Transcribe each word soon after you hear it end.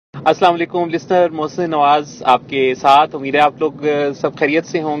अस्सलाम वालेकुम लिस्नर, मोहसिन नवाज आपके साथ। उम्मीद है आप लोग सब खैरियत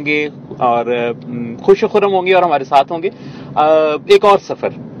से होंगे और खुश खुरम होंगे और हमारे साथ होंगे। एक और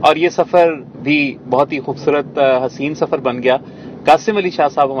सफर, और ये सफर भी बहुत ही खूबसूरत हसीन सफर बन गया। कासिम अली शाह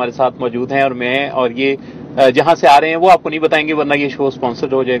साहब हमारे साथ मौजूद हैं और मैं, और ये जहां से आ रहे हैं वो आपको नहीं बताएंगे वरना ये शो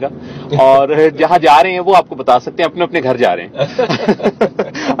स्पॉन्सर्ड हो जाएगा, और जहां जा रहे हैं वो आपको बता सकते हैं, अपने अपने घर जा रहे हैं।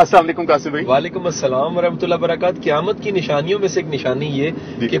 अस्सलाम वालेकुम कासिम भाई। वालेकुम अस्सलाम वरहमतुल्लाह बरकात। क़यामत की निशानियों में से एक निशानी ये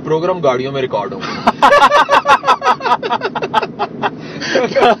कि प्रोग्राम गाड़ियों में रिकॉर्ड हो।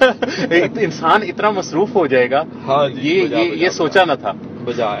 इंसान इतना मसरूफ हो जाएगा। हाँ जी, ये सोचा ना था।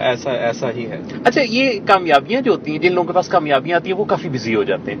 बजा ऐसा ही है। अच्छा, ये कामयाबियां जो होती हैं, जिन लोगों के पास कामयाबियां आती हैं वो काफी बिजी हो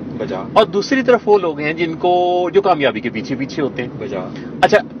जाते हैं बजा, और दूसरी तरफ वो लोग हैं जिनको जो कामयाबी के पीछे पीछे होते हैं बजा।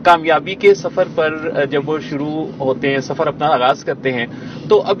 अच्छा, कामयाबी के सफर पर जब वो शुरू होते हैं, सफर अपना आगाज करते हैं,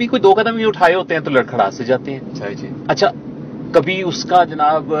 तो अभी कोई 2 कदम ही उठाए होते हैं तो लड़खड़ा से जाते हैं। सही जी। अच्छा, कभी उसका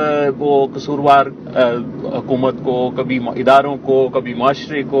जनाब वो कसूरवार हुकूमत को, कभी इदारों को, कभी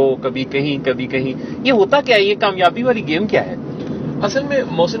माशरे को, कभी कहीं ये होता क्या है? ये कामयाबी वाली गेम क्या है? असल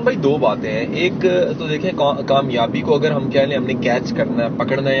में मोहसिन भाई 2 बातें हैं। एक तो देखें, कामयाबी को अगर हम कह लें हमने कैच करना है,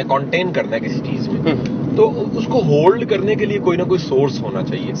 पकड़ना है या कॉन्टेन करना है किसी चीज में, तो उसको होल्ड करने के लिए कोई ना कोई सोर्स होना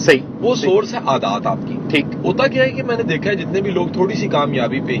चाहिए। सही। वो सोर्स है आदत आपकी। ठीक। होता क्या है कि मैंने देखा है जितने भी लोग थोड़ी सी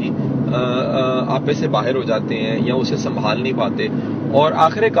कामयाबी पे ही आपे से बाहर हो जाते हैं या उसे संभाल नहीं पाते और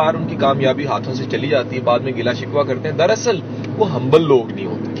आखिरकार उनकी कामयाबी हाथों से चली जाती है, बाद में गिला शिकवा करते हैं, दरअसल वो हम्बल लोग नहीं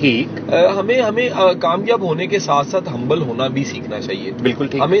होते। ठीक। हमें कामयाब होने के साथ साथ हम्बल होना भी सीखना चाहिए। बिल्कुल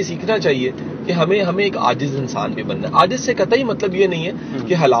ठीक। हमें सीखना चाहिए कि हमें एक आजिज इंसान भी बनना है। आजिज से कतई मतलब ये नहीं है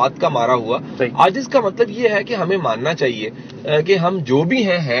कि हालात का मारा हुआ। आजिज का मतलब ये है कि हमें मानना चाहिए कि हम जो भी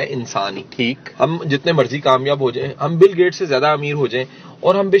हैं इंसान ही। ठीक। हम जितने मर्जी कामयाब हो जाएं, हम बिल गेट्स से ज्यादा अमीर हो जाएं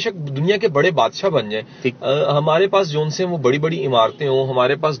और हम बेशक दुनिया के बड़े बादशाह बन जाएं, हमारे पास जोन से वो बड़ी बड़ी इमारतें हो,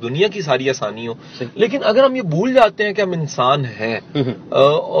 हमारे पास दुनिया की सारी आसानी हो, लेकिन अगर हम ये भूल जाते हैं कि हम इंसान हैं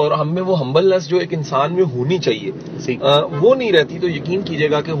और हमें वो हम्बलनेस जो एक इंसान में होनी चाहिए वो नहीं रहती, तो यकीन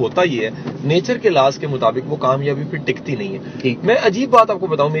कीजिएगा कि होता ही है नेचर के लाज के मुताबिक वो कामयाबी फिर टिकती नहीं है। मैं अजीब बात आपको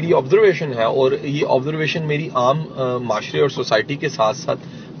बताऊं, मेरी ऑब्जर्वेशन है और ये ऑब्जर्वेशन मेरी आम माशरे और सोसाइटी के साथ साथ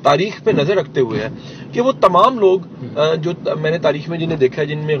तारीख पे नजर रखते हुए है कि वो तमाम लोग जो मैंने तारीख में जिन्हें देखा है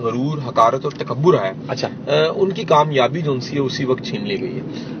जिनमें गरूर, हकारत और तकब्बुर है, अच्छा, उनकी कामयाबी जो है उसी वक्त छीन ली गई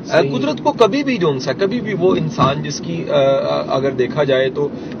है। कुदरत को कभी भी कभी भी वो इंसान जिसकी अगर देखा जाए तो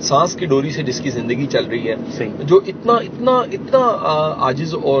सांस की डोरी से जिसकी जिंदगी चल रही है, जो इतना इतना इतना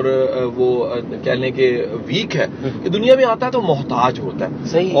आजिज और वो कह लें कि वीक है कि दुनिया में आता है तो मोहताज होता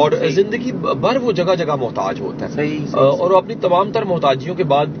है और जिंदगी भर वो जगह जगह मोहताज होता है और अपनी तमाम तर मोहताजियों के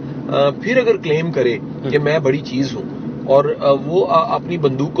बाद फिर अगर क्लेम करे कि मैं बड़ी चीज हूं और वो अपनी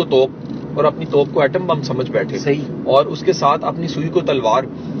बंदूक को तोप और अपनी तोप को एटम बम समझ बैठे और उसके साथ अपनी सुई को तलवार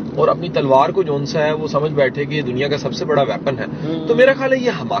और अपनी तलवार को जोन सा है वो समझ बैठे कि ये दुनिया का सबसे बड़ा वेपन है, तो मेरा ख्याल है ये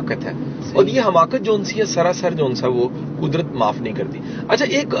हमाकत है और ये हमाकत जोन सी है सरासर जोन सा वो कुदरत माफ नहीं करती। अच्छा,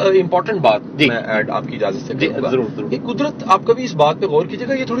 एक इंपॉर्टेंट बात मैं ऐड आपकी इजाजत से करूंगा। जरूर। कुदरत, आप कभी इस बात पे गौर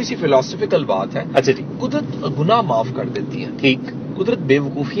कीजिएगा, ये थोड़ी सी फिलोसफिकल बात है। अच्छा जी। कुदरत गुनाह माफ कर देती है। ठीक। कुदरत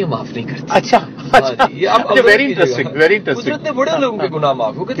बेवकूफियां माफ नहीं करती। अच्छा, ये आप वेरी इंटरेस्टिंग, वेरी इंटरेस्टिंग। कुदरत ने बड़े लोगों के गुनाह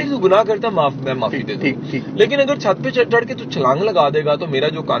माफ, वो कहते हैं गुनाह करता मैं माफी दे दूं, लेकिन अगर छत पे चढ़ के तू छलांग लगा देगा तो मेरा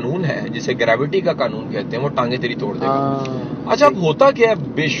जो कानून है जिसे ग्रेविटी का कानून कहते हैं वो टांगे तेरी तोड़ देगा। अच्छा, अब होता क्या है,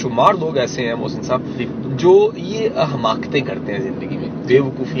 बेशुमार लोग ऐसे हैं मोहसिन साहब जो ये हमाकतें करते हैं जिंदगी में,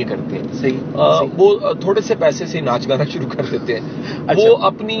 बेवकूफियां करते हैं। वो थोड़े से पैसे से नाच गाना शुरू कर देते हैं। वो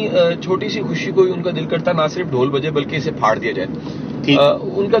अपनी छोटी सी खुशी को उनका दिल करता ना सिर्फ ढोल बजे बल्कि इसे फाड़ दिया जाए।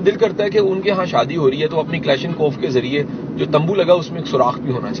 उनका दिल करता है कि उनके यहाँ शादी हो रही है तो अपनी क्लैशनकोफ के जरिए जो तंबू लगा उसमें एक सुराख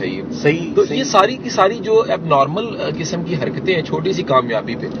भी होना चाहिए। तो ये सारी की सारी जो एबनॉर्मल किस्म की हरकतें हैं छोटी सी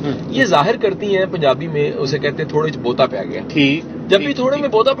कामयाबी पे, ये जाहिर करती हैं, पंजाबी में उसे कहते हैं थोड़े बोता पै गया। ठीक। जब भी थोड़े में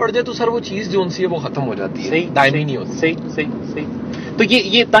बोता पड़ जाए तो सर वो चीज जो उनसी है वो खत्म हो जाती है, टाइम ही नहीं होती। सही। तो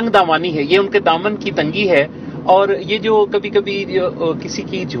ये तंग दामानी है, ये उनके दामन की तंगी है, और ये जो कभी कभी किसी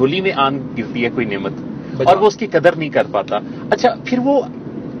की झोली में आन गिरती है कोई नेमत और वो उसकी कदर नहीं कर पाता। अच्छा, फिर वो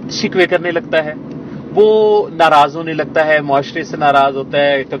शिकवे करने लगता है, वो नाराज होने लगता है, मुआशरे से नाराज होता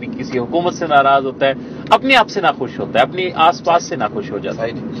है, कभी किसी हुकूमत से नाराज होता है, अपने आप से नाखुश होता है, अपने आसपास से नाखुश हो जाता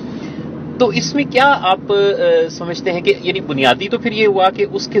है। तो इसमें क्या आप समझते हैं कि यानी बुनियादी तो फिर ये हुआ कि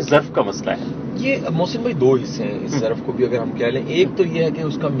उसके ज़र्फ का मसला है? ये मोहसिन भाई 2 हिस्से हैं इस ज़र्फ को भी अगर हम कह लें। एक तो ये है कि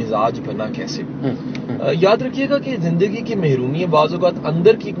उसका मिजाज बना कैसे। याद रखिएगा कि जिंदगी की महरूमी बाज़ औक़ात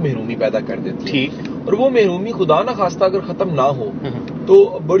अंदर की एक महरूमी पैदा कर देती है, और वो महरूमी खुदा ना खास्ता अगर खत्म ना हो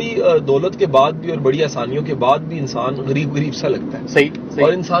تو بڑی دولت کے بعد بھی اور بڑی آسانیوں کے بعد بھی انسان غریب غریب سا لگتا ہے. صحیح.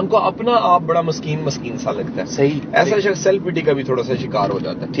 اور انسان کو اپنا آپ بڑا مسکین سا لگتا ہے. صحیح. ایسا شخص سیلف پیٹی کا بھی تھوڑا سا شکار ہو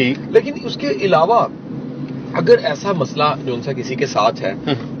جاتا ہے. ٹھیک. لیکن اس کے علاوہ اگر ایسا مسئلہ جون سا کسی کے ساتھ ہے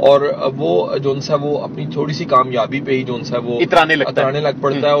اور وہ جون سا وہ اپنی تھوڑی سی کامیابی پہ ہی جون سا وہ اترانے لگ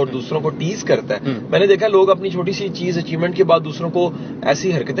پڑتا ہے اور دوسروں کو ٹیز کرتا ہے. میں نے دیکھا لوگ اپنی چھوٹی سی چیز اچیومنٹ کے بعد دوسروں کو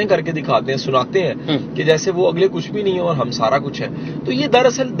ایسی حرکتیں کر کے دکھاتے ہیں, سناتے ہیں کہ جیسے وہ اگلے کچھ بھی نہیں ہے اور ہم سارا کچھ ہے. تو یہ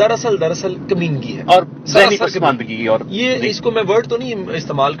دراصل کمینگی ہے اور پسماندگی. اور یہ اس کو میں ورڈ تو نہیں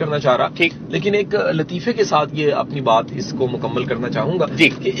استعمال کرنا چاہ رہا, لیکن ایک لطیفے کے ساتھ یہ اپنی بات اس کو مکمل کرنا چاہوں گا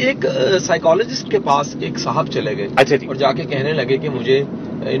کہ ایک سائیکالوجسٹ کے پاس ایک صاحب چلے گئے اور جا کے کہنے لگے کہ مجھے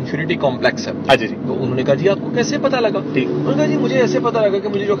انفینٹی کمپلیکس ہے. تو انہوں نے کہا جی آپ کو کیسے پتا لگا؟ انہوں نے کہا جی مجھے ایسے پتا لگا کہ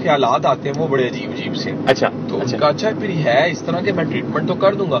مجھے جو خیالات آتے ہیں وہ بڑے عجیب سے. تو ان کا اچھا پھر ہے اس طرح کہ میں ٹریٹمنٹ تو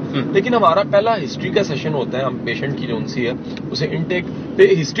کر دوں گا, لیکن ہمارا پہلا ہسٹری کا سیشن ہوتا ہے. ہم پیشنٹ کی جو سی ہے اسے انٹیک پہ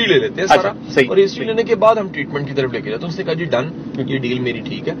ہسٹری لے لیتے ہیں سارا, اور ہسٹری لینے کے بعد ہم ٹریٹمنٹ کی طرف لے کے جاتے ہیں. اس نے کہا جی ڈن, یہ ڈیل میری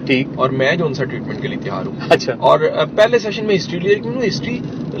ٹھیک ہے اور میں جو ان سا ٹریٹمنٹ کے لیے تیار ہوں. اور پہلے سیشن میں ہسٹری لی, لیکن ہسٹری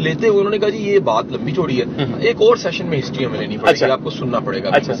لیتے ہوئے انہوں نے کہا جی یہ بات لمبی چوڑی ہے, ایک اور سیشن میں ہسٹری ہمیں لینی پڑے گی, آپ کو سننا پڑے گا.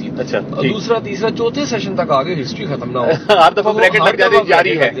 دوسرا تیسرا چوتھے سیشن تک آگے ہسٹری ختم نہ ہو, ہر دفعہ بریکٹ لگ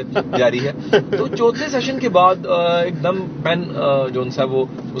جاتی جاری ہے. تو چوتھے سیشن کے بعد ایک دم پین جو سا وہ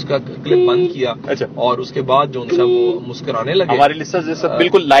اس کا کلپ بند کیا اور اس کے بعد جو سا وہ مسکرانے لگے. ہمارے لسنرز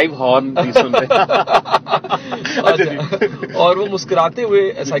بالکل لائیو ہارن بھی سن رہے ہیں. اور وہ مسکراتے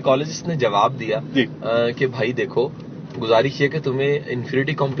ہوئے سائیکالوجسٹ نے جواب دیا کہ بھائی دیکھو گزارش یہ کہ تمہیں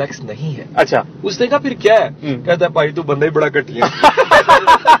انفینٹی کمپلیکس نہیں ہے. اس نے کہا پھر کیا ہے؟ کہتا ہے بھائی تو بندہ ہی بڑا کٹیا.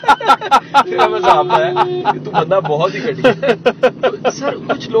 پھر ہمیں صاحب ہے کہ تو بندہ بہت ہی کٹیا ہے. سر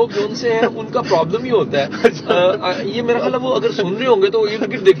کچھ لوگ جو ان سے ہیں ان کا پرابلم یہ ہوتا ہے, یہ میرا خیال ہے وہ اگر سن رہے ہوں گے تو یہ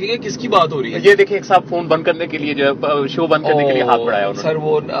دیکھیں گے کس کی بات ہو رہی ہے. یہ دیکھیں ایک صاحب فون بند کرنے کے لیے جو ہے شو بند کرنے کے لیے ہاتھ بڑھایا. سر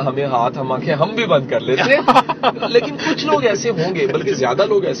وہ ہمیں ہاتھ ہم آنکھیں ہم بھی بند کر لیتے ہیں, لیکن کچھ لوگ ایسے ہوں گے, بلکہ زیادہ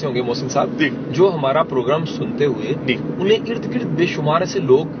لوگ ایسے ہوں گے محسن صاحب, جو ہمارا پروگرام سنتے ہوئے انہیں ارد گرد بے شمار ایسے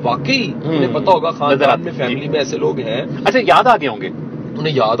لوگ واقعی انہیں پتا ہوگا خاندان میں فیملی میں ایسے لوگ ہیں. یاد آ گئے ہوں گے,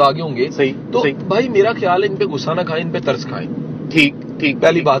 انہیں یاد آ گئے ہوں گے. تو بھائی میرا خیال ہے ان پہ غصہ نہ کھائیں, ان پہ ترس کھائیں. ٹھیک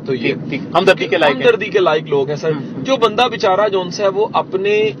پہلی بات تو یہ ہمدردی کے لائق لوگ ہیں سر. جو بندہ بےچارا جو ان سے ہے وہ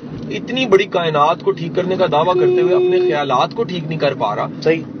اپنے اتنی بڑی کائنات کو ٹھیک کرنے کا دعویٰ کرتے ہوئے اپنے خیالات کو ٹھیک نہیں کر پا رہا,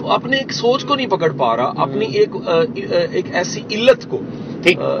 اپنے ایک سوچ کو نہیں پکڑ پا رہا, اپنی ایک ایسی علت کو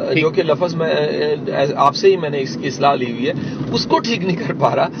جو کہ لفظ میں آپ سے ہی میں نے اس کی اصلاح لی ہوئی ہے, اس کو ٹھیک نہیں کر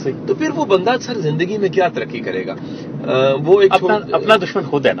پا رہا, تو پھر وہ بندہ سر زندگی میں کیا ترقی کرے گا؟ وہ ایک اپنا دشمن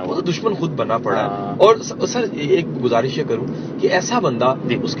خود ہے نا, وہ دشمن خود بنا پڑا ہے. اور سر ایک گزارش یہ کروں کہ ایسا بندہ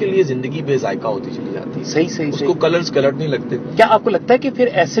اس کے لیے زندگی بے ذائقہ ہوتی چلی جاتی ہے. صحیح اس کو کلرز کلر نہیں لگتے. کیا آپ کو لگتا ہے کہ پھر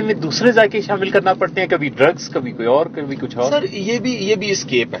ایسے میں دوسرے ذائقے شامل کرنا پڑتے ہیں, کبھی ڈرگس, کبھی کوئی اور, کبھی کچھ اور؟ سر یہ بھی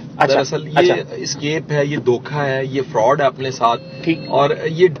اسکیپ ہے. دراصل یہ اسکیپ ہے, یہ دھوکہ ہے, یہ فراڈ ہے اپنے ساتھ, اور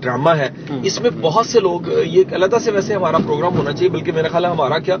یہ ڈرامہ ہے. اس میں بہت سے لوگ, یہ علیحدہ سے ویسے ہمارا پروگرام ہونا چاہیے, بلکہ میرا خیال ہے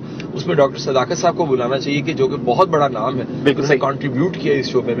ہمارا کیا اس میں ڈاکٹر صداقت صاحب کو بلانا چاہیے کہ جو کہ بہت بڑا نام ہے, بالکل کنٹریبیوٹ کیا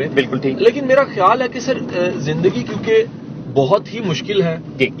اس شعبے میں. بالکل ٹھیک. لیکن میرا خیال ہے کہ سر زندگی کیونکہ بہت ہی مشکل ہے,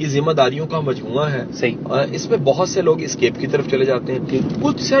 یہ ذمہ داریوں کا مجموعہ ہے. اس میں بہت سے لوگ اسکیپ کی طرف چلے جاتے ہیں,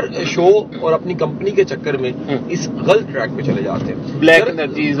 کچھ سر شو اور اپنی کمپنی کے چکر میں اس غلط ٹریک پہ چلے جاتے ہیں, بلیک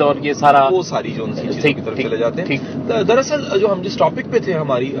انرجیز اور یہ سارا وہ ساری جو چیزوں کی طرف چلے جاتے ہیں. دراصل جو ہم جس ٹاپک پہ تھے,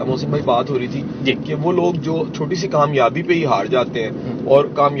 ہماری محسن بھائی بات ہو رہی تھی کہ وہ لوگ جو چھوٹی سی کامیابی پہ ہی ہار جاتے ہیں اور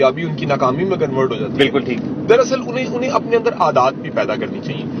کامیابی ان کی ناکامی میں کنورٹ ہو جاتی ہے. بالکل ٹھیک. دراصل انہیں اپنے اندر عادات بھی پیدا کرنی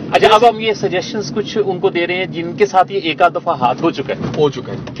چاہیے. اچھا, اب ہم یہ سجیشنز کچھ ان کو دے رہے ہیں جن کے ساتھ یہ ایک آدھ دفعہ ہاتھ ہو چکا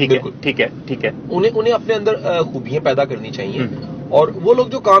ہے. ٹھیک ہے. انہیں اپنے اندر خوبیاں پیدا کرنی چاہیے, اور وہ لوگ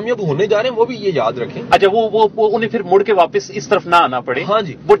جو کامیاب ہونے جا رہے ہیں وہ بھی یہ یاد رکھیں. اچھا, وہ انہیں پھر مڑ کے واپس اس طرف نہ آنا پڑے. ہاں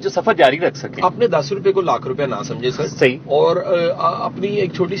جی, وہ سفر جاری رکھ سکیں. اپنے 10 روپے کو لاکھ روپے نہ سمجھے سر. صحیح. اور اپنی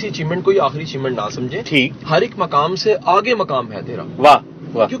ایک چھوٹی سی اچیومنٹ کو آخری اچیومنٹ نہ سمجھے. ٹھیک. ہر ایک مقام سے آگے مقام ہے تیرا. واہ,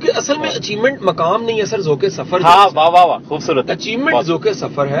 کیونکہ اصل میں اچیومنٹ مقام نہیں ہے سر, ذوق سفر. ہاں, واہ واہ واہ, خوبصورت. اچیومنٹ ذوق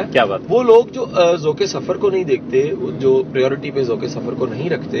سفر ہے. کیا بات. وہ لوگ جو ذوق سفر کو نہیں دیکھتے, جو پریورٹی پہ ذوق سفر کو نہیں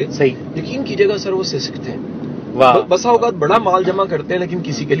رکھتے, صحیح, یقین کیجیے گا سر وہ سیکھتے ہیں. بسا اوقات بڑا مال جمع کرتے ہیں, لیکن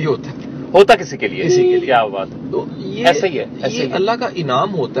کسی کے لیے ہوتا کسی کے لیے. کیا بات. تو یہ ایسا ہی ہے, یہ اللہ کا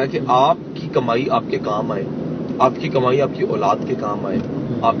انعام ہوتا ہے کہ آپ کی کمائی آپ کے کام آئے, آپ کی کمائی آپ کی اولاد کے کام آئے,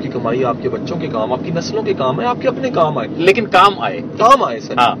 آپ کی کمائی آپ کے بچوں کے کام, آپ کی نسلوں کے کام ہے, آپ کے اپنے کام آئے, لیکن کام آئے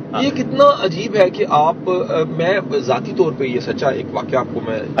سر. یہ کتنا عجیب ہے کہ آپ, میں ذاتی طور پہ یہ سچا ایک واقعہ آپ کو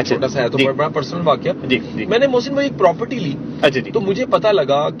میں چھوٹا سا ہے تو بڑا پرسنل واقعہ. میں نے محسن بھائی ایک پراپرٹی لی, تو مجھے پتا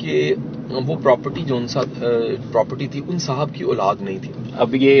لگا کہ وہ پراپرٹی جو پراپرٹی تھی ان صاحب کی اولاد نہیں تھی.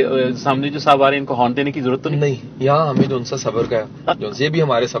 اب یہ سامنے جو صاحب آ رہے ہیں ان کو ہارن دینے کی ضرورت تو نہیں. یہاں ہمیں جو ان سے صبر کا یہ بھی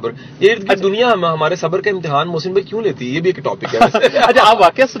ہمارے صبر یہ دنیا ہمارے صبر کا امتحان محسن بھائی کیوں لیتی ہے, یہ بھی ایک ٹاپک ہے. اچھا آپ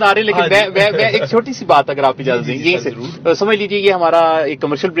واقعہ سنا رہے ہیں, لیکن میں ایک چھوٹی سی بات اگر آپ اجازت دیں, یہی سے سمجھ لیجیے یہ ہمارا ایک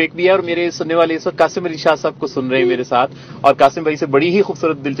کمرشل بریک بھی ہے, اور میرے سننے والے اس وقت قاسم علی شاہ صاحب کو سن رہے ہیں میرے ساتھ, اور قاسم بھائی سے بڑی ہی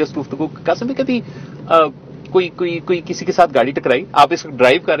خوبصورت دلچسپ گفتگو. قاسم بھائی کبھی کوئی کسی کے ساتھ گاڑی ٹکرائی, آپ اس وقت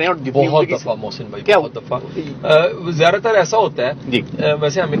ڈرائیو کر رہے ہیں, اور بہت دفعہ محسن بھائی کیا بہت دفعہ زیادہ تر ایسا ہوتا ہے جی.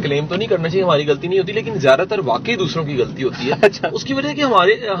 ویسے ہمیں کلیم تو نہیں کرنا چاہیے, ہماری غلطی نہیں ہوتی, لیکن زیادہ تر واقعی دوسروں کی غلطی ہوتی ہے. اچھا. اس کی وجہ کہ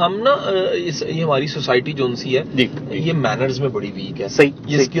ہم نا یہ ہماری سوسائٹی جو سی ہے یہ مینرز میں بڑی ویک ہے,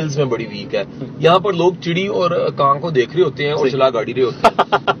 یہ اسکلز میں بڑی ویک ہے. یہاں پر لوگ چڑی اور کان کو دیکھ رہے ہوتے ہیں اور چلا گاڑی رہے ہوتے ہیں,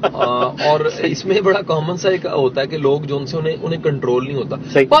 اور اس میں بڑا کامن سا ایک ہوتا ہے کہ لوگ جو ان سے انہیں کنٹرول نہیں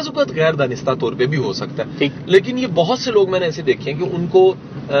ہوتا. بعض اوقات غیر دانستہ طور پہ بھی ہو سکتا ہے, لیکن یہ بہت سے لوگ میں نے ایسے دیکھے ہیں کہ ان کو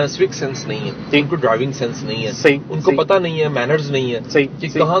سوک سینس نہیں ہے, ان کو ڈرائیونگ سینس نہیں ہے, ان کو پتہ نہیں ہے, مینرز نہیں ہے کہ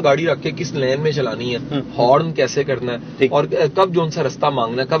کہاں گاڑی رکھ کے کس لین میں چلانی ہے, ہارن کیسے کرنا ہے, اور کب جو ان سے رستہ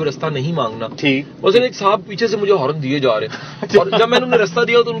مانگنا ہے, کب رستہ نہیں مانگنا. مثلا ایک صاحب پیچھے سے مجھے ہارن دیے جا رہے ہیں, اور جب میں نے انہیں رستہ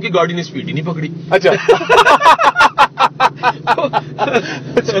دیا تو ان کی گاڑی نے اسپیڈ ہی نہیں پکڑی. اچھا.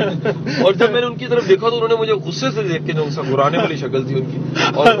 اور جب میں نے ان کی طرف دیکھا تو انہوں نے مجھے غصے سے دیکھ کے جو ان سے غرانے والی شکل تھی ان کی,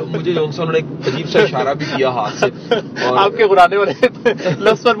 اور مجھے جو ان سے انہوں نے ایک عجیب سا اشارہ بھی کیا ہاتھ سے. اور آپ کے غرانے والے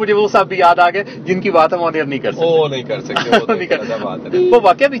لفظ پر مجھے وہ صاحب بھی یاد آ گئے جن کی بات ہم آن ایئر نہیں کر سکتے. وہ نہیں کر سکتے, بات ہے. وہ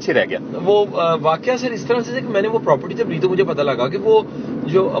واقعہ پیچھے رہ گیا. وہ واقعہ سر اس طرح سے کہ میں نے وہ پراپرٹی جب لی تو مجھے پتا لگا کہ وہ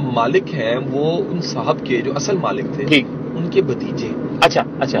جو مالک ہیں وہ ان صاحب کے جو اصل مالک تھے ان کے بھتیجے. اچھا.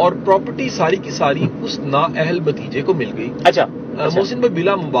 اور پراپرٹی ساری کی ساری اس نااہل بھتیجے کو مل گئی. اچھا. محسن بھائی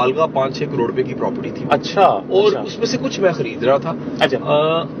بلا مبالغہ 5-6 کروڑ روپے کی پراپرٹی تھی. اچھا. اور اس میں سے کچھ میں خرید رہا تھا. اچھا.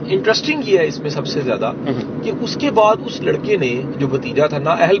 انٹرسٹنگ یہ ہے اس میں سب سے زیادہ کہ اس کے بعد اس لڑکے نے جو بھتیجا تھا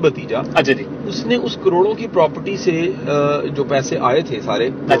نااہل بھتیجا, اچھا جی, اس نے اس کروڑوں کی پراپرٹی سے جو پیسے آئے تھے سارے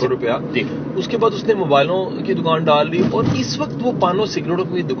کروڑ روپیہ, اس کے بعد اس نے موبائلوں کی دکان ڈال دی, اور اس وقت وہ پانوں سگریٹوں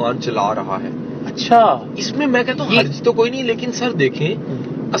کی دکان چلا رہا ہے. اچھا. اس میں میں کہتا ہوں حرج تو کوئی نہیں, لیکن سر دیکھیں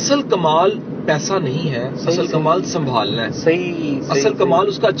اصل کمال پیسہ نہیں ہے, اصل کمال سنبھالنا ہے. صحیح. اصل کمال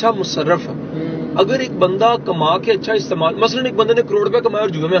اس کا اچھا مصرف ہے. اگر ایک بندہ کما کے اچھا استعمال, مثلا ایک بندے نے کروڑ روپے کمایا اور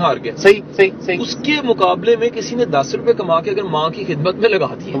جوئے میں ہار گیا, صحیح, اس کے مقابلے میں کسی نے 10 روپے کما کے اگر ماں کی خدمت میں لگا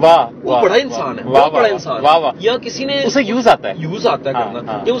دی, وہ بڑا انسان ہے, بہت بڑا انسان ہے. یا کسی نے اسے یوز آتا ہے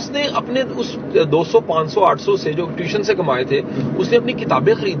کرنا, یا اس نے اپنے اس 200 500 800 سے جو ٹیوشن سے کمائے تھے اس نے اپنی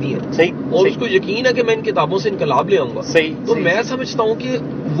کتابیں خریدی ہیں, اور اس کو یقین ہے کہ میں ان کتابوں سے انقلاب لے آؤں گا. تو میں سمجھتا ہوں کہ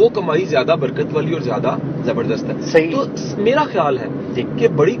وہ کمائی زیادہ برکت والی اور زیادہ زبردست ہے. تو میرا خیال ہے کہ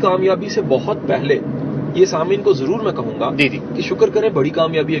بڑی کامیابی سے بہت پہلے یہ سامعین کو ضرور میں کہوں گا کہ شکر کریں بڑی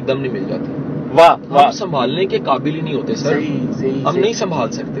کامیابی ایک دم نہیں مل جاتی. ہم سنبھالنے کے قابل ہی نہیں ہوتے سر, ہم نہیں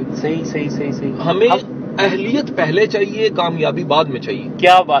سنبھال سکتے. صحیح. ہمیں اہلیت پہلے چاہیے, کامیابی بعد میں چاہیے.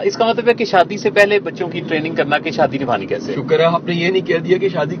 کیا بات, اس کا مطلب ہے کہ شادی سے پہلے بچوں کی ٹریننگ کرنا کہ شادی نبھانی کیسے. شکر ہے آپ نے یہ نہیں کہہ دیا کہ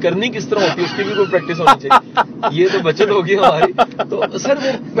شادی کرنی کس طرح ہوتی ہے, اس کی بھی کوئی پریکٹس ہونی چاہیے. یہ تو بچت ہوگی ہماری. تو سر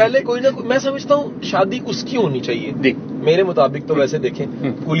وہ پہلے کوئی نہ کوئی, میں سمجھتا ہوں شادی اس کی ہونی چاہیے میرے مطابق. تو ویسے دیکھیں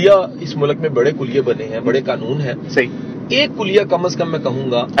کلیہ اس ملک میں بڑے کلیے بنے ہیں, بڑے قانون ہیں. صحیح. ایک کلیہ کم از کم میں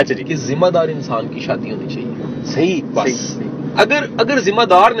کہوں گا کہ ذمہ دار انسان کی شادی ہونی چاہیے. صحیح. بس اگر ذمہ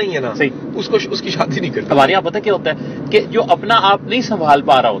دار نہیں ہے نا, اس کی شادی نہیں کرتا. ہمارے یہاں پتہ کیا ہوتا ہے کہ جو اپنا آپ نہیں سنبھال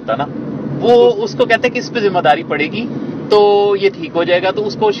پا رہا ہوتا نا, وہ اس کو کہتے ہیں کہ اس پہ ذمہ داری پڑے گی تو یہ ٹھیک ہو جائے گا, تو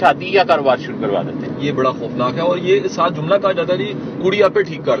اس کو شادی یا کاروبار شروع کروا دیتے ہیں. یہ بڑا خوفناک ہے, اور یہ ساتھ جملہ کہا جاتا ہے جی کڑی آپ پہ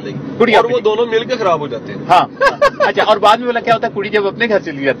ٹھیک کر دے گی, اور وہ دونوں مل کے خراب ہو جاتے ہیں. ہاں. اچھا. اور بعد میں بولا کیا ہوتا ہے, کڑی جب اپنے گھر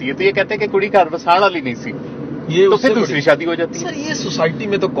چلی جاتی ہے تو یہ کہتے ہیں کہ کڑی گھر بساڑ والی نہیں سی, یہ تو پھر دوسری شادی ہو جاتی ہے. سر یہ سوسائٹی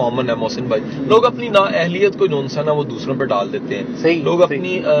میں تو کامن ہے محسن بھائی, لوگ اپنی نااہلیت کو جو نا وہ دوسروں پہ ڈال دیتے ہیں. لوگ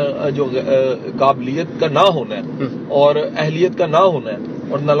اپنی جو قابلیت کا نہ ہونا ہے اور اہلیت کا نہ ہونا ہے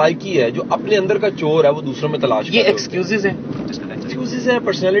اور نالائکی ہے, جو اپنے اندر کا چور ہے وہ دوسروں میں تلاش کرتے ہیں. یہ ایکسکیوزز ہیں,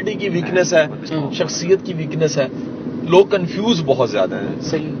 پرسنالٹی کی ویکنس ہے, شخصیت کی ویکنس ہے. لوگ کنفیوز بہت زیادہ ہیں.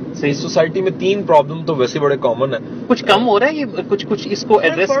 صحیح. سوسائٹی میں 3 پرابلم تو ویسے بڑے کامن ہیں. کچھ کم ہو رہا ہے یہ, کچھ اس کو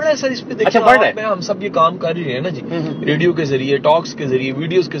ایڈریس بڑھ رہا ہے سر. اس پہ دیکھیں ہم سب یہ کام کر ہی رہے ہیں نا جی, ریڈیو کے ذریعے, ٹاکس کے ذریعے,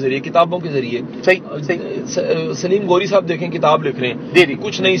 ویڈیوز کے ذریعے, کتابوں کے ذریعے. صحیح. سلیم گوری صاحب دیکھیں کتاب لکھ رہے ہیں,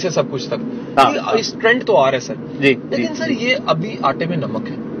 کچھ نہیں سے سب کچھ تک. اس ٹرینڈ تو آ رہا ہے سر, لیکن سر یہ ابھی آٹے میں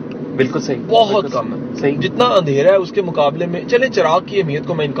نمک ہے. بالکل صحیح, بہت کم ہے. صحیح, جتنا اندھیرا ہے اس کے مقابلے میں, چلے چراغ کی اہمیت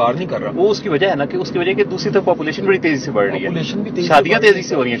کو میں انکار نہیں کر رہا, وہ اس کی وجہ ہے نا, کہ اس کی وجہ کہ دوسری طرف پاپولیشن بڑی تیزی سے بڑھ رہی ہے, پاپولیشن بھی تیزی, شادیاں تیزی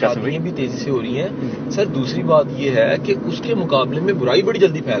سے ہو رہی ہیں, شادیاں بھی تیزی سے ہو رہی ہیں. سر دوسری بات یہ ہے کہ اس کے مقابلے میں برائی بڑی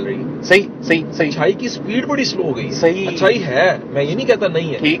جلدی پھیل رہی ہے. صحیح صحیح صحیح, اچھائی کی سپیڈ بڑی سلو ہو گئی ہے. صحیح, اچھائی ہے, میں یہ نہیں کہتا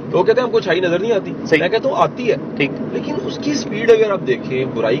نہیں ہے, لوگ کہتے ہیں ہم کو اچھائی نظر نہیں آتی, میں کہتا ہوں آتی ہے, ٹھیک, لیکن اس کی سپیڈ اگر آپ دیکھیں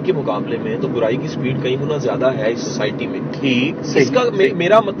برائی کے مقابلے میں تو برائی کی سپیڈ کئی گنا زیادہ ہے اس سوسائٹی میں. ٹھیک, اس کا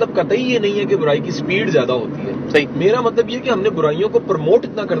میرا مطلب قطعی یہ نہیں ہے کہ برائی کی سپیڈ زیادہ ہوتی ہے. صحیح, میرا مطلب یہ کہ ہم نے برائیوں کو پروموٹ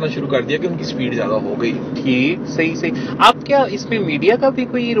اتنا کرنا شروع کر دیا کہ ان کی سپیڈ زیادہ ہو گئی. ٹھیک, صحیح صحیح. آپ کیا اس میں میڈیا کا بھی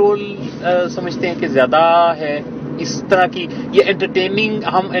کوئی رول سمجھتے ہیں کہ زیادہ ہے اس طرح کی, یہ انٹرٹیننگ,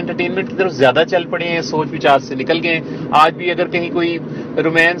 ہم انٹرٹینمنٹ کی طرف زیادہ چل پڑے ہیں, سوچ وچار سے نکل گئے ہیں. آج بھی اگر کہیں کوئی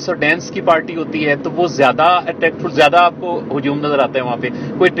رومانس اور ڈانس کی پارٹی ہوتی ہے تو وہ زیادہ اٹریکٹفل, زیادہ آپ کو ہجوم نظر آتا ہے. وہاں پہ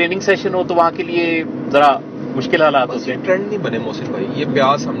کوئی ٹریننگ سیشن ہو تو وہاں کے لیے ذرا مشکل حالات ہوتے ہیں. ٹرینڈ نہیں بنے محسن بھائی, یہ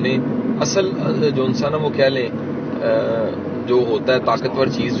پیاس ہم نے اصل جو انسان وہ کہہ لیں جو ہوتا ہے طاقتور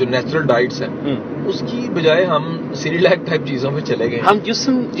چیز, جو نیچرل ڈائٹس ہیں, اس کی بجائے ہم سیریلیک ٹائپ چیزوں میں چلے گئے. ہم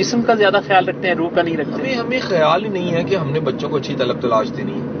جسم کا زیادہ خیال رکھتے ہیں, روح کا نہیں رکھتے. ہمیں خیال ہی نہیں ہے کہ ہم نے بچوں کو اچھی طلب تلاش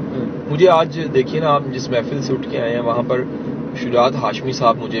دینی ہے. مجھے آج دیکھیے نا, آپ جس محفل سے اٹھ کے آئے ہیں وہاں پر شجاعت ہاشمی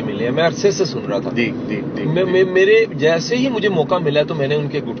صاحب مجھے ملے ہیں, میں عرصے سے سن رہا تھا. میرے جیسے ہی مجھے موقع ملا تو میں نے ان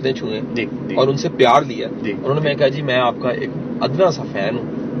کے گھٹنے چھوئے اور ان سے پیار لیا. انہوں نے میں کہا جی میں آپ کا ایک ادنا سا فین ہوں,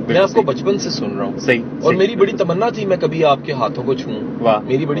 میں آپ کو بچپن سے سن رہا ہوں. صحیح, اور میری بڑی تمنا تھی میں کبھی آپ کے ہاتھوں کو چھوؤں,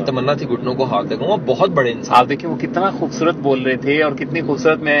 میری بڑی تمنا تھی گھٹنوں کو ہاتھ لگاؤں. بہت بڑے انسان. آپ دیکھیں وہ کتنا خوبصورت بول رہے تھے, اور کتنی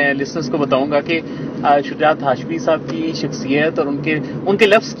خوبصورت, میں لسنرز کو بتاؤں گا کہ شجاعت ہاشمی صاحب کی شخصیت اور ان کے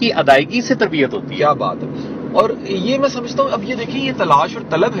لفظ کی ادائیگی سے تربیت ہوتی ہے. کیا بات ہے. اور یہ میں سمجھتا ہوں, اب یہ دیکھیں یہ تلاش اور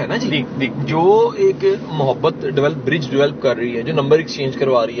طلب ہے نا جی, جو ایک محبت برج ڈیولپ کر رہی ہے, جو نمبر ایکسچینج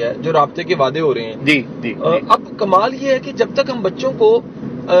کروا رہی ہے, جو رابطے کے وعدے ہو رہے ہیں. جی. اب کمال یہ ہے کہ جب تک ہم بچوں کو,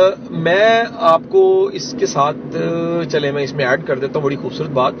 میں آپ کو اس کے ساتھ چلے میں اس میں ایڈ کر دیتا ہوں بڑی خوبصورت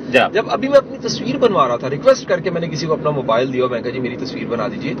بات. جب ابھی میں اپنی تصویر بنوا رہا تھا, ریکویسٹ کر کے میں نے کسی کو اپنا موبائل دیا, میں کہا جی میری تصویر بنا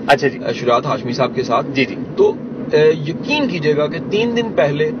دیجیے. اچھا جی, شجاعت ہاشمی صاحب کے ساتھ. جی. تو یقین کیجیے گا کہ 3 دن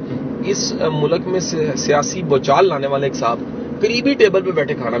پہلے اس ملک میں سیاسی بوچال لانے والے ایک صاحب قریبی ٹیبل پہ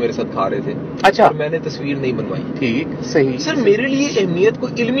بیٹھے کھانا میرے ساتھ کھا رہے تھے. اچھا. اور میں نے تصویر نہیں بنوائی. ٹھیک, صحیح. سر میرے لیے اہمیت کو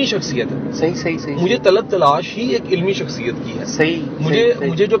علمی شخصیت ہے. صحیح. مجھے طلب تلاش ہی ایک علمی شخصیت کی ہے. صحیح.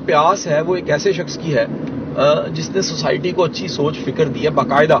 مجھے جو پیاس ہے وہ ایک ایسے شخص کی ہے جس نے سوسائٹی کو اچھی سوچ فکر دی ہے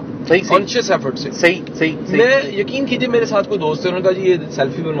باقاعدہ, کانشیس ایفرٹ سے. صحیح. میں یقین کیجیے میرے ساتھ کوئی دوست ہے, انہوں نے کہا جی یہ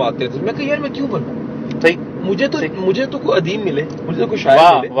سیلفی بنواتے تھے. میں کہا یار میں کیوں بنواؤں, مجھے تو کوئی ادیم ملے, مجھے تو کوئی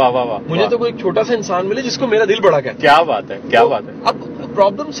شاعر ملے, مجھے تو کوئی چھوٹا سا انسان ملے جس کو میرا دل بڑا کہتا ہے. کیا بات ہے. اب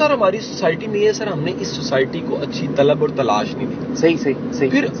پرابلم سر ہماری سوسائٹی میں یہ, سر ہم نے اس سوسائٹی کو اچھی طلب اور تلاش نہیں دی. صحیح.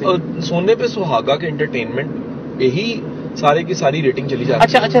 پھر سونے پہ سہاگا کے انٹرٹینمنٹ یہی سارے کی ساری ریٹنگ چلی جا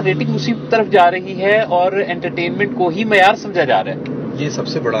رہی ہے. اچھا, ریٹنگ اسی طرف جا رہی ہے اور انٹرٹینمنٹ کو ہی معیار سمجھا جا رہا ہے. یہ سب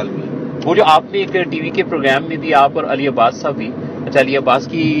سے بڑا المیہ. وہ جو آپ نے ایک ٹی وی کے پروگرام میں دی, آپ اور علی عباس صاحب بھی, اچھا علی عباس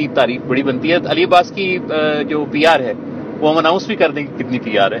کی تعریف بڑی بنتی ہے. علی عباس کی جو پی آر ہے وہ ہم اناؤنس بھی کر دیں کہ کتنی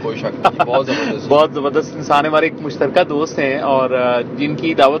پی آر ہے. کوئی شک نہیں, بہت زبردست انسان ہے. ہمارے ایک مشترکہ دوست ہیں اور جن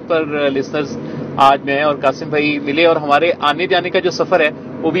کی دعوت پر لسنرز آج میں اور قاسم بھائی ملے, اور ہمارے آنے جانے کا جو سفر ہے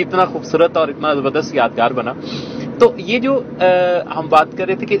وہ بھی اتنا خوبصورت اور اتنا زبردست یادگار بنا. تو یہ جو ہم بات کر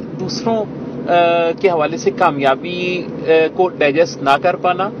رہے تھے کہ دوسروں کے حوالے سے کامیابی کو ڈائجسٹ نہ کر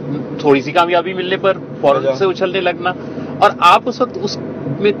پانا, تھوڑی سی کامیابی ملنے پر فوراً سے اچھلنے لگنا, اور آپ اس وقت اس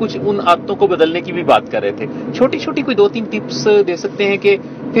میں کچھ ان عادتوں کو بدلنے کی بھی بات کر رہے تھے. چھوٹی چھوٹی کوئی 2-3 ٹپس دے سکتے ہیں کہ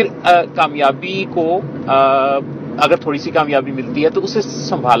پھر کامیابی کو اگر تھوڑی سی کامیابی ملتی ہے تو اسے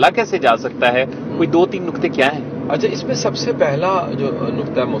سنبھالا کیسے جا سکتا ہے, کوئی 2-3 نقطے کیا ہیں؟ اچھا, اس میں سب سے پہلا جو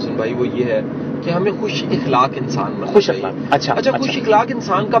نقطہ ہے محسن بھائی وہ یہ ہے کہ ہمیں خوش اخلاق انسان بننا چاہیے. اچھا, خوش اخلاق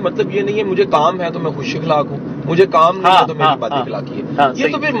انسان کا مطلب یہ نہیں ہے مجھے کام ہے تو میں خوش اخلاق ہوں, مجھے کام نہیں ہے تو میری بد اخلاقی ہے.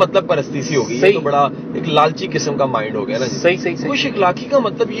 یہ تو پھر مطلب پرستی سی ہوگی, یہ تو بڑا ایک لالچی قسم کا مائنڈ ہو گیا نا. صحیح. خوش اخلاقی کا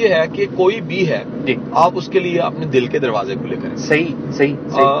مطلب یہ ہے کہ کوئی بھی ہے آپ اس کے لیے اپنے دل کے دروازے کھلے کریں. صحیح.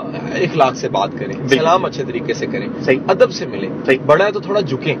 اخلاق سے بات کریں, سلام اچھے طریقے سے کریں, ادب سے ملیں. بڑا ہے تو تھوڑا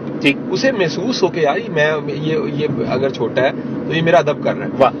جھکیں, اسے محسوس ہو کہ یار میں یہ اگر چھوٹا ہے تو یہ میرا ادب کر رہا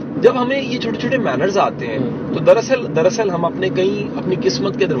ہے. جب ہمیں یہ چھوٹے چھوٹے مینرز آتے ہیں تو دراصل ہم اپنی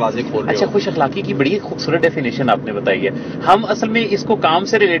قسمت کے دروازے کھول رہے ہیں. اچھا, خوش اخلاقی کی بڑی خوبصورت ڈیفینیشن آپ نے بتائی ہے. ہم اصل میں اس کو کام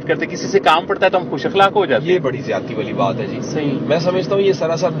سے ریلیٹ کرتے, کسی سے کام پڑتا ہے تو ہم خوش اخلاق ہو جاتے ہیں. یہ بڑی زیادتی والی بات ہے جی. صحیح. میں سمجھتا ہوں یہ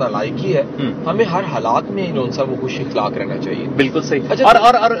سراسر نالائکی ہے. ہمیں ہر حالات میں انہوں سے وہ خوش اخلاق رہنا چاہیے. بالکل صحیح.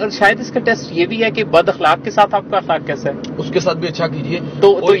 اور شاید اس کا ٹیسٹ یہ بھی ہے کہ بد اخلاق کے ساتھ آپ کا اخلاق کیسا ہے, اس کے ساتھ بھی اچھا کیجیے.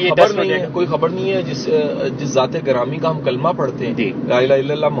 تو یہ کوئی خبر نہیں ہے جس ذات گرامی کا ہم کلمہ پڑھتے پڑھتے ہیں لا الہ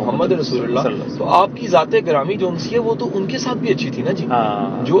الا اللہ محمد رسول اللہ، تو آپ کی ذات گرامی جو سی ہے وہ تو ان کے ساتھ بھی اچھی تھی نا جی،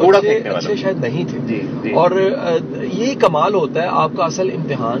 جو اچھے شاید نہیں تھے. اور یہی کمال ہوتا ہے، آپ کا اصل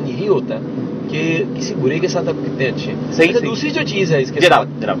امتحان یہی ہوتا ہے کہ کسی برے کے ساتھ آپ کتنے اچھے ہیں. صحیح. دوسری جو چیز ہے اس کے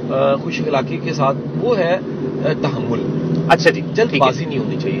ساتھ خوش اخلاقی کے ساتھ وہ ہے تحمل. اچھا جی، جلد بازی نہیں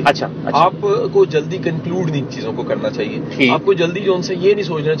ہونی چاہیے. اچھا، آپ کو جلدی کنکلوڈ نہیں چیزوں کو کرنا چاہیے. آپ کو جلدی جو ان سے یہ نہیں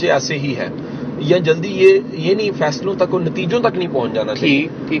سوچنا چاہیے ایسے ہی ہے، یا جلدی یہ نہیں فیصلوں تک اور نتیجوں تک نہیں پہنچ جانا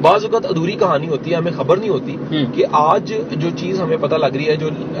چاہیے. بعض اوقات ادھوری کہانی ہوتی ہے، ہمیں خبر نہیں ہوتی کہ آج جو چیز ہمیں پتہ لگ رہی ہے جو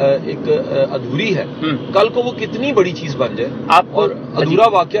ایک ادھوری ہے، کل کو وہ کتنی بڑی چیز بن جائے. اور ادھورا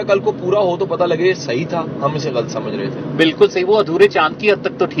واقعہ کل کو پورا ہو تو پتہ لگے صحیح تھا، ہم اسے غلط سمجھ رہے تھے. بالکل صحیح. وہ ادھورے چاند کی حد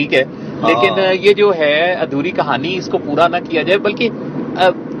تک تو ٹھیک ہے، لیکن یہ جو ہے ادھوری کہانی، اس کو پورا نہ کیا جائے. بلکہ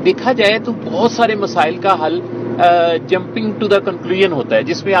دیکھا جائے تو بہت سارے مسائل کا حل جمپنگ ٹو دا کنکلوژن ہوتا ہے،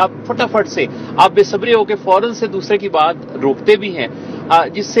 جس میں آپ فٹافٹ سے آپ بے صبرے ہو کے فوراً سے دوسرے کی بات روکتے بھی ہیں،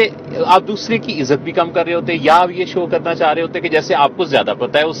 جس سے آپ دوسرے کی عزت بھی کم کر رہے ہوتے ہیں، یا آپ یہ شو کرنا چاہ رہے ہوتے ہیں کہ جیسے آپ کو زیادہ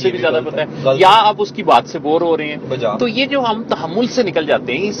پتہ ہے، اس سے بھی زیادہ پتہ ہے، یا آپ اس کی بات سے بور ہو رہے ہیں. تو یہ جو ہم تحمل سے نکل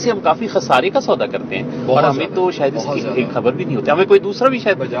جاتے ہیں، اس سے ہم کافی خسارے کا سودا کرتے ہیں، اور ہمیں تو شاید اس کی خبر بھی نہیں ہوتی. ہمیں کوئی دوسرا بھی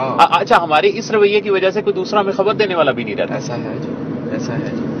شاید اچھا ہمارے اس رویے کی وجہ سے کوئی دوسرا ہمیں خبر دینے والا بھی نہیں رہتا. ایسا ہے جی، ایسا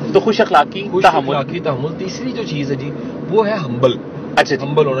ہے. تو خوش اخلاقی تحمل. تیسری جو چیز ہے جی وہ ہے ہمبل. اچھا،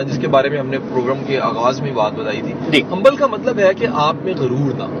 ہمبل ہونا، جس کے بارے میں ہم نے پروگرام کے آغاز میں بات بتائی تھی. ہمبل کا مطلب ہے کہ آپ میں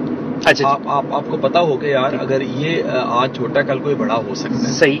غرور نہ ہو. اچھا، آپ کو پتا ہو کہ یار اگر یہ آج چھوٹا کل کوئی بڑا ہو سکتا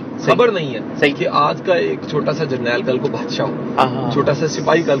ہے. صحیح. خبر نہیں ہے صحیح کہ آج کا ایک چھوٹا سا جرنیل کل کو بادشاہ ہو، چھوٹا سا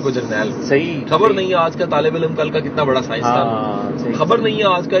سپاہی کل کو جرنیل. صحیح. خبر نہیں ہے آج کا طالب علم کل کا کتنا بڑا سائنسدان ہو. خبر نہیں ہے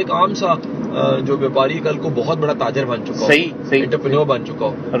آج کا ایک عام سا جو بیپاری کل کو بہت بڑا تاجر بن چکا ہو. صحیح. انٹرپرینور بن چکا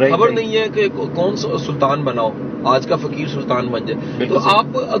ہو. خبر نہیں ہے کہ کون سلطان بنا ہو، آج کا فقیر سلطان بن جائے. تو آپ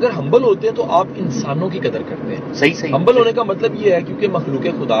اگر ہمبل ہوتے ہیں تو آپ انسانوں کی قدر کرتے ہیں. صحیح. ہمبل ہونے کا مطلب یہ ہے کیونکہ مخلوق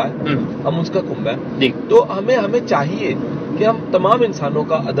خدا ہے، ہم اس کا کنبہ ہے، تو ہمیں چاہیے کہ ہم تمام انسانوں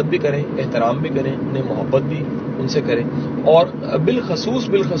کا ادب بھی کریں، احترام بھی کریں، انہیں محبت بھی ان سے کریں، اور بالخصوص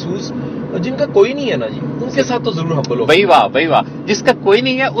جن کا کوئی نہیں ہے نا جی، ان کے ساتھ تو ضرور ہمبل ہو. بھائی واہ، بھائی واہ. جس کا کوئی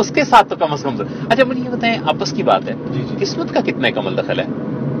نہیں ہے اس کے ساتھ تو کم از کم. اچھا مجھے یہ بتائیں، آپس کی بات ہے، قسمت کا کتنا کم دخل ہے؟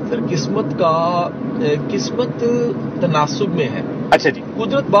 سر قسمت تناسب میں ہے. اچھا جی.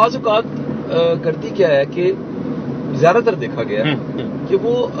 قدرت بعض اوقات کرتی کیا ہے کہ زیادہ تر دیکھا گیا کہ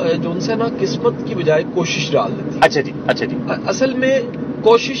وہ جو ان سے نا قسمت کی بجائے کوشش ڈال دیتی ہے. اچھا جی. اچھا جی. اصل میں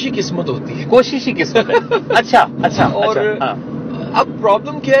کوشش ہی قسمت ہوتی ہے. کوشش ہی قسمت ہے. اچھا. اور اب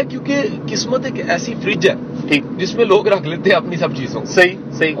پرابلم کیا ہے، کیونکہ قسمت ایک ایسی فریج ہے جس میں لوگ رکھ لیتے ہیں اپنی سب چیزوں.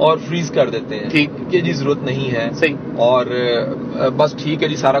 صحیح. اور فریز کر دیتے ہیں. ٹھیک کہ جی ضرورت نہیں ہے. صحیح. اور بس ٹھیک ہے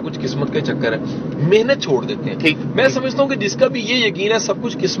جی، سارا کچھ قسمت کے چکر ہے، محنت چھوڑ دیتے ہیں. ٹھیک. میں سمجھتا ہوں کہ جس کا بھی یہ یقین ہے سب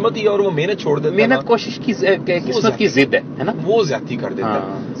کچھ قسمت ہی ہے اور وہ محنت چھوڑ دیتا ہے، محنت کوشش کی قسمت کی ضد ہے نا، وہ زیادتی کر دیتا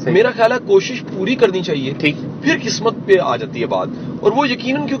ہے. میرا خیال ہے کوشش پوری کرنی چاہیے، ٹھیک، پھر قسمت پہ آ جاتی ہے بات. اور وہ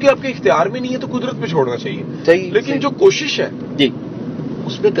یقیناً کیونکہ آپ کے اختیار میں نہیں ہے تو قدرت پہ چھوڑنا چاہیے. لیکن جو کوشش ہے جی،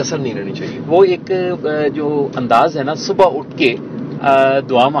 اس پہ کسر نہیں رہنی چاہیے. وہ ایک جو انداز ہے نا صبح اٹھ کے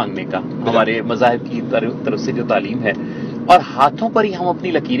دعا مانگنے کا، ہمارے مذاہب کی طرف سے جو تعلیم ہے، اور ہاتھوں پر ہی ہم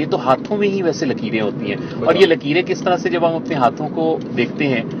اپنی لکیریں، تو ہاتھوں میں ہی ویسے لکیریں ہوتی ہیں، اور یہ لکیریں کس طرح سے جب ہم اپنے ہاتھوں کو دیکھتے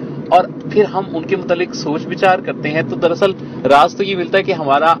ہیں اور پھر ہم ان کے متعلق سوچ وچار کرتے ہیں، تو دراصل راز تو یہ ملتا ہے کہ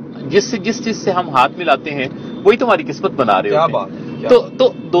ہمارا جس چیز سے ہم ہاتھ ملاتے ہیں وہی تو ہماری قسمت بنا رہے ہوتے ہیں. تو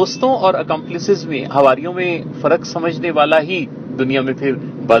دوستوں اور اکمپلسز میں، ہواریوں میں فرق سمجھنے والا ہی دنیا میں پھر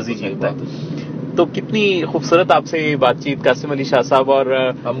بازی جیتتا ہے. تو کتنی خوبصورت آپ سے بات چیت قاسم علی شاہ صاحب، اور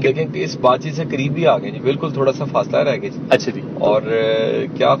ہم دیکھیں کہ اس بات چیت سے قریب بھی آ گئے جی، بالکل تھوڑا سا فاصلہ رہ گیا جی. اچھا جی. اور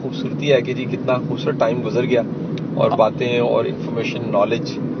کیا خوبصورتی ہے کہ جی کتنا خوبصورت ٹائم گزر گیا، اور باتیں اور انفارمیشن،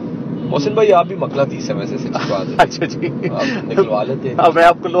 نالج. محسن بھائی آپ بھی مقناطیس ہے ویسے، سچی بات ہے. اچھا جی، آپ نکلوا لیتے ہیں. اب میں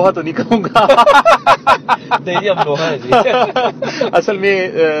آپ کو لوہا تو نہیں کہوں گا. نہیں جی، ہم لوہا ہے جی. اصل میں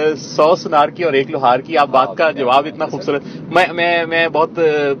 100 سنار کی اور 1 لوہار کی. آپ بات کا جواب اتنا خوبصورت، میں بہت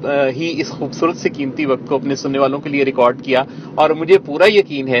ہی اس خوبصورت سے قیمتی وقت کو اپنے سننے والوں کے لیے ریکارڈ کیا، اور مجھے پورا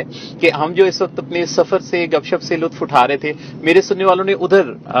یقین ہے کہ ہم جو اس وقت اپنے سفر سے، گپ شپ سے لطف اٹھا رہے تھے، میرے سننے والوں نے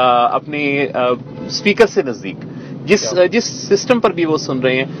ادھر اپنے اسپیکر سے نزدیک جس سسٹم پر بھی وہ سن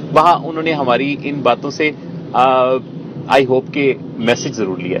رہے ہیں، وہاں انہوں نے ہماری ان باتوں سے آئی ہوپ کہ میسج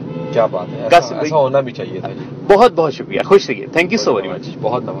ضرور لیا. کیا بات ہے، ایسا ہونا بھی چاہیے تھا. بہت بہت شکریہ، خوش رہیے. Thank you so very much.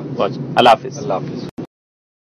 بہت اللہ حافظ. اللہ حافظ.